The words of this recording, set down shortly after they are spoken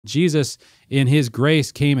Jesus, in his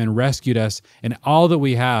grace, came and rescued us, and all that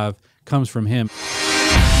we have comes from him.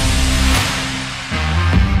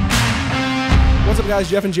 What's up, guys?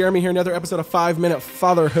 Jeff and Jeremy here, another episode of 5 Minute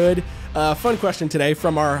Fatherhood. Fun question today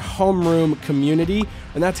from our homeroom community,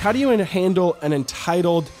 and that's, how do you handle an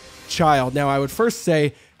entitled child? Now, I would first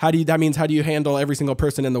say, how do you handle every single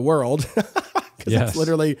person in the world? Because that's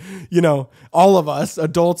literally, all of us,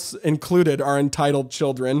 adults included, are entitled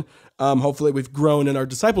children. Hopefully we've grown in our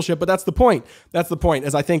discipleship, but that's the point. That's the point.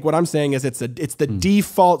 As I think what I'm saying is it's the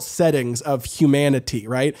default settings of humanity,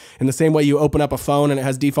 right? In the same way you open up a phone and it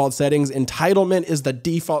has default settings, entitlement is the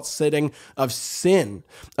default setting of sin,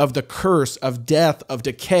 of the curse, of death, of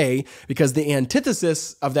decay, because the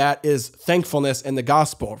antithesis of that is thankfulness and the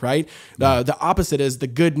gospel, right? The opposite is the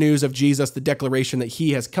good news of Jesus, the declaration that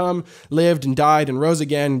he has come, lived and died and rose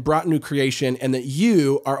again, brought new creation, and that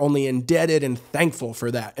you are only indebted and thankful for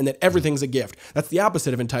that, and that everything's a gift. That's the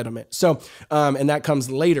opposite of entitlement. So, and that comes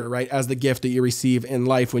later, right, as the gift that you receive in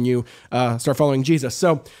life when you start following Jesus.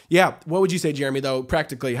 So, yeah, what would you say, Jeremy? Though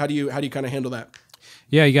practically, how do you kind of handle that?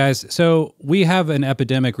 Yeah, you guys. So we have an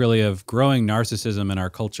epidemic, really, of growing narcissism in our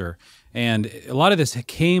culture, and a lot of this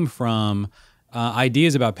came from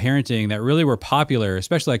ideas about parenting that really were popular,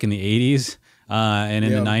 especially like in the 80s and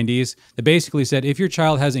in the 90s. That basically said, if your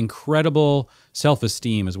child has incredible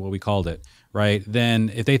self-esteem, is what we called it, right? Then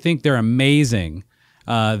if they think they're amazing,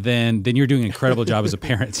 then you're doing an incredible job as a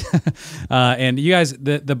parent. And you guys,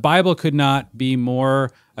 the Bible could not be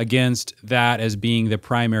more against that as being the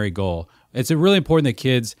primary goal. It's really important that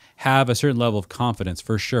kids have a certain level of confidence,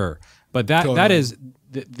 for sure. But that is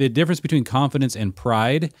the difference between confidence and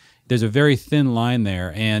pride. There's a very thin line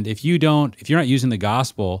there. And if you're not using the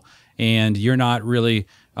gospel and you're not really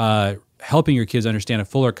helping your kids understand a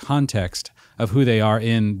fuller context of who they are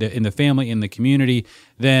in the family, in the community,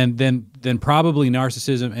 then probably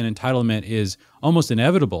narcissism and entitlement is almost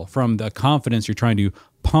inevitable from the confidence you're trying to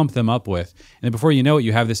pump them up with. And then before you know it,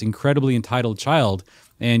 you have this incredibly entitled child,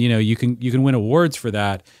 and you can win awards for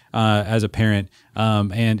that as a parent,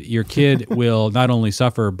 and your kid will not only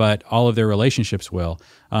suffer, but all of their relationships will.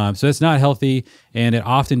 So it's not healthy, and it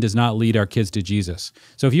often does not lead our kids to Jesus.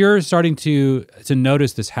 So if you're starting to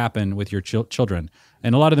notice this happen with your children,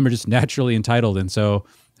 and a lot of them are just naturally entitled, and so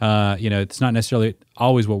it's not necessarily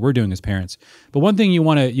always what we're doing as parents. But one thing you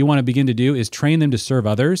want to begin to do is train them to serve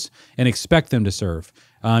others and expect them to serve.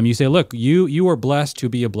 You say, look, you are blessed to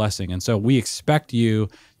be a blessing, and so we expect you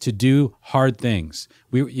to do hard things.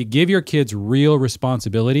 You give your kids real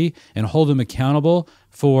responsibility and hold them accountable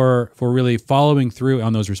for really following through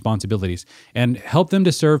on those responsibilities, and help them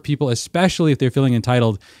to serve people, especially if they're feeling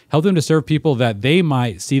entitled. Help them to serve people that they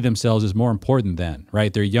might see themselves as more important than,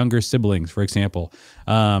 right? Their younger siblings, for example,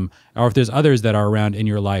 or if there's others that are around in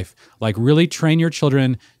your life. Like, really train your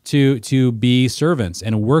children to be servants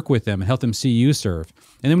and work with them and help them see you serve.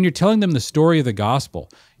 And then when you're telling them the story of the gospel,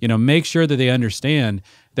 make sure that they understand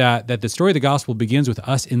that the story of the gospel begins with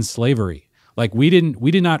us in slavery. Like, we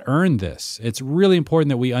did not earn this. It's really important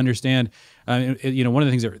that we understand. One of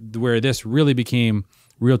the things where this really became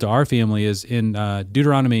real to our family is in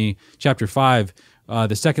Deuteronomy chapter 5,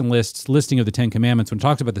 the second listing of the 10 Commandments. When it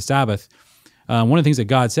talks about the Sabbath, one of the things that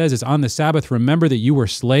God says is, on the Sabbath, remember that you were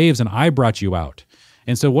slaves and I brought you out.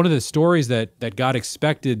 And so one of the stories that God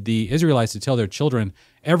expected the Israelites to tell their children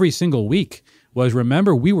every single week was,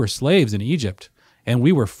 remember, we were slaves in Egypt and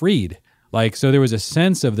we were freed. Like, so there was a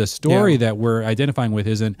sense of the story that we're identifying with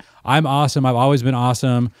isn't, I'm awesome, I've always been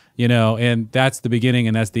awesome, and that's the beginning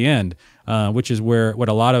and that's the end, which is what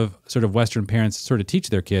a lot of sort of Western parents sort of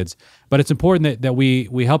teach their kids. But it's important that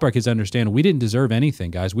we help our kids understand we didn't deserve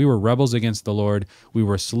anything, guys. We were rebels against the Lord. We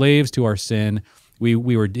were slaves to our sin. We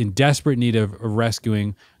were in desperate need of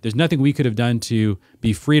rescuing. There's nothing we could have done to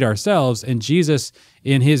be freed ourselves. And Jesus,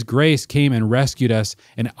 in his grace, came and rescued us,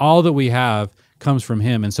 and all that we have comes from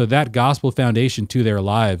him. And so that gospel foundation to their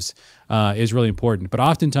lives is really important. But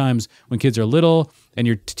oftentimes when kids are little and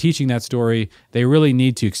you're teaching that story, they really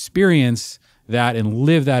need to experience that and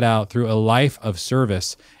live that out through a life of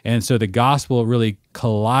service. And so the gospel really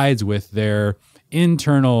collides with their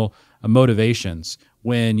internal motivations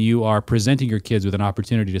when you are presenting your kids with an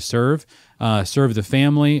opportunity to serve the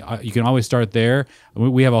family. You can always start there.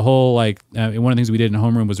 We have a whole, one of the things we did in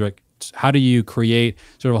homeroom was how do you create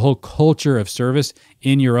sort of a whole culture of service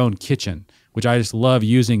in your own kitchen, which I just love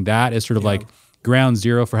using that as sort of like ground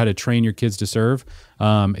zero for how to train your kids to serve.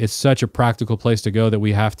 It's such a practical place to go that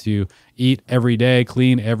we have to eat every day,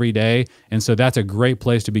 clean every day. And so that's a great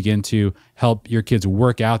place to begin to help your kids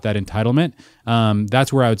work out that entitlement.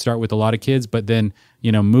 That's where I would start with a lot of kids, but then,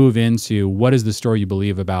 move into what is the story you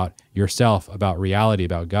believe about yourself, about reality,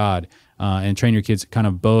 about God, and train your kids kind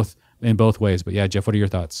of in both ways. But yeah, Jeff, what are your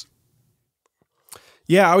thoughts?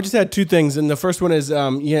 Yeah, I would just add two things. And the first one is,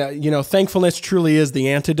 thankfulness truly is the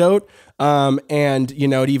antidote. And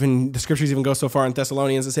the scriptures even go so far in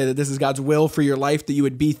Thessalonians to say that this is God's will for your life, that you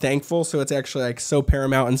would be thankful. So it's actually like so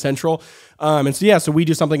paramount and central. So we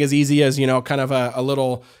do something as easy as, kind of a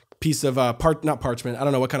little piece of not parchment. I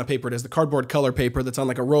don't know what kind of paper it is, the cardboard color paper that's on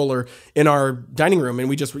like a roller in our dining room. And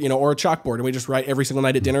we just, or a chalkboard, and we just write every single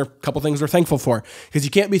night at dinner, a couple things we're thankful for, because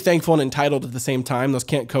you can't be thankful and entitled at the same time. Those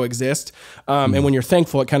can't coexist. And when you're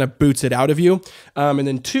thankful, it kind of boots it out of you. And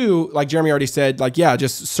then two, like Jeremy already said,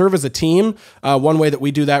 just serve as a team. One way that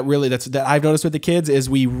we do that really that I've noticed with the kids is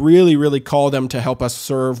we really, really call them to help us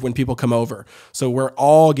serve when people come over. So we're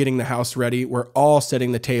all getting the house ready. We're all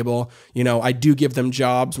setting the table. I do give them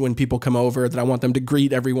jobs when people come over that I want them to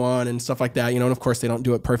greet everyone and stuff like that, and of course they don't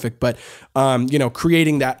do it perfect, but,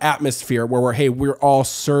 creating that atmosphere where we're all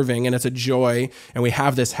serving and it's a joy and we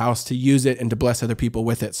have this house to use it and to bless other people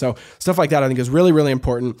with it. So stuff like that I think is really, really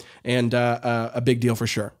important and a big deal for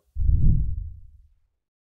sure.